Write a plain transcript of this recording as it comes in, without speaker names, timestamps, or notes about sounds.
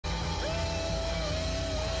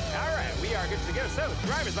are good to go. So,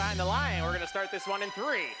 drivers behind the line. We're going to start this one in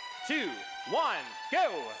 3, 2, 1, go.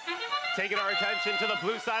 Taking our attention to the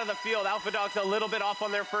blue side of the field. Alpha Dogs a little bit off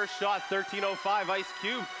on their first shot. 13:05. Ice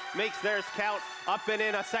Cube makes theirs count. Up and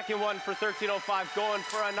in. A second one for 13:05. Going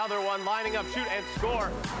for another one. Lining up, shoot, and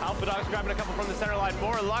score. Alpha Dogs grabbing a couple from the center line.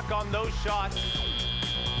 More luck on those shots.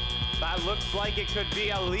 That looks like it could be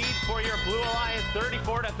a lead for your Blue Alliance,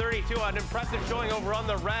 34-32. An impressive showing over on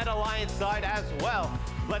the Red Alliance side as well.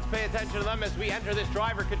 Let's pay attention to them as we enter this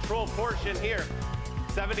driver control portion here.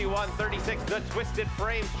 71-36, the Twisted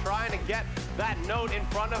Frames trying to get that note in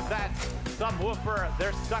front of that subwoofer.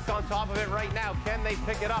 They're stuck on top of it right now. Can they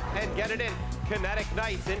pick it up and get it in? Kinetic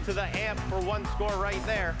Knights into the amp for one score right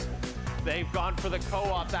there. They've gone for the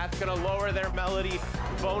co-op. That's going to lower their melody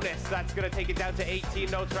bonus. That's going to take it down to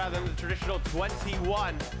 18 notes rather than the traditional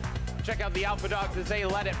 21. Check out the Alpha Dogs as they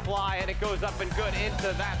let it fly, and it goes up and good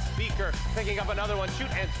into that speaker. Picking up another one,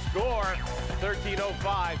 shoot and score.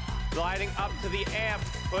 13:05. Gliding up to the amp,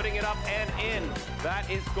 putting it up and in. That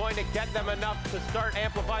is going to get them enough to start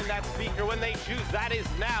amplifying that speaker when they choose. That is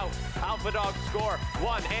now Alpha Dogs score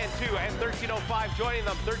 1 and 2, and 13:05 joining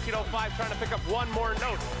them. 13:05 trying to pick up one more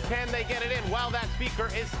note. Can they get it in while that speaker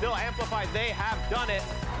is still amplified? They have done it.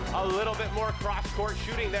 A little bit more cross-court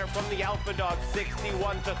shooting there from the Alpha Dogs.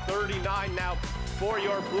 61-39 now for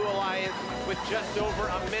your Blue Alliance with just over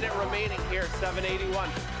a minute remaining here. 7:81.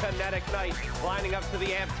 Kinetic Knight lining up to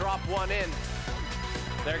the amp, drop one in.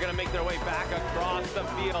 They're going to make their way back across the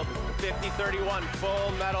field. 50-31,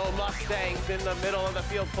 Full Metal Mustangs in the middle of the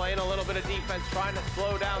field, playing a little bit of defense, trying to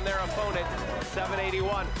slow down their opponent.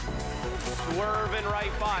 7:81, swerving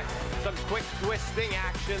right by. Some quick twisting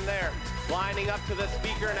action there. Lining up to the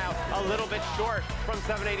speaker now, a little bit short from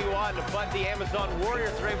 7:81, but the Amazon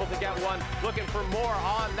Warriors are able to get one. Looking for more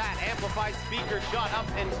on that amplified speaker shot, up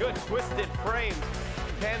and good. Twisted Frames.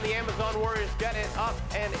 Can the Amazon Warriors get it up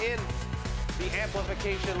and in? The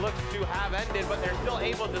amplification looks to have ended, but they're still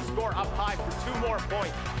able to score up high for 2 more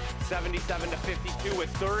points. 77-52 with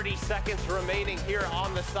 30 seconds remaining here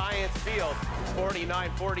on the science field.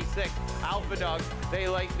 49-46. Alpha Dogs, they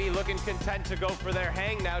like me, looking content to go for their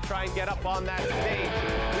hang now, try and get up on that stage.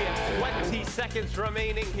 We have 20 seconds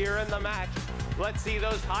remaining here in the match. Let's see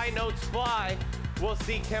those high notes fly. We'll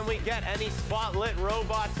see, can we get any spotlit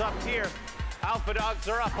robots up here? Alpha Dogs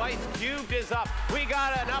are up. Ice Cubed is up. We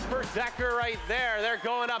got an upper decker right there. They're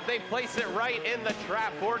going up. They place it right in the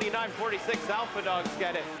trap. 49-46. Alpha Dogs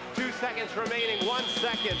get it. 2 seconds remaining. 1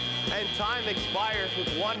 second. And time expires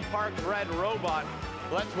with one parked red robot.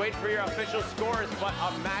 Let's wait for your official scores, but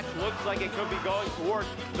a match looks like it could be going towards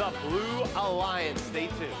the Blue Alliance. Stay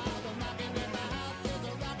tuned.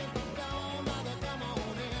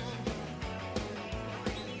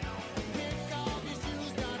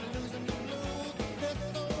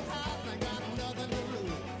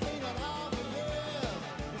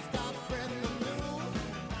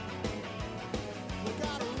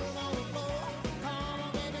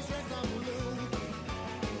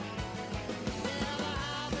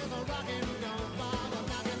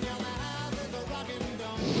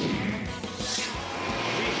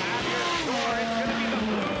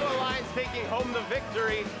 Taking home the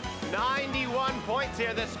victory. 91 points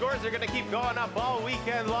here. The scores are going to keep going up all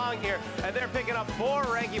weekend long here, and they're picking up 4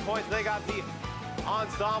 ranking points. They got the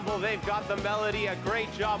ensemble, they've got the melody. A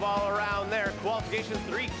great job all around there. Qualification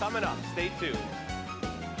 3 coming up. Stay tuned.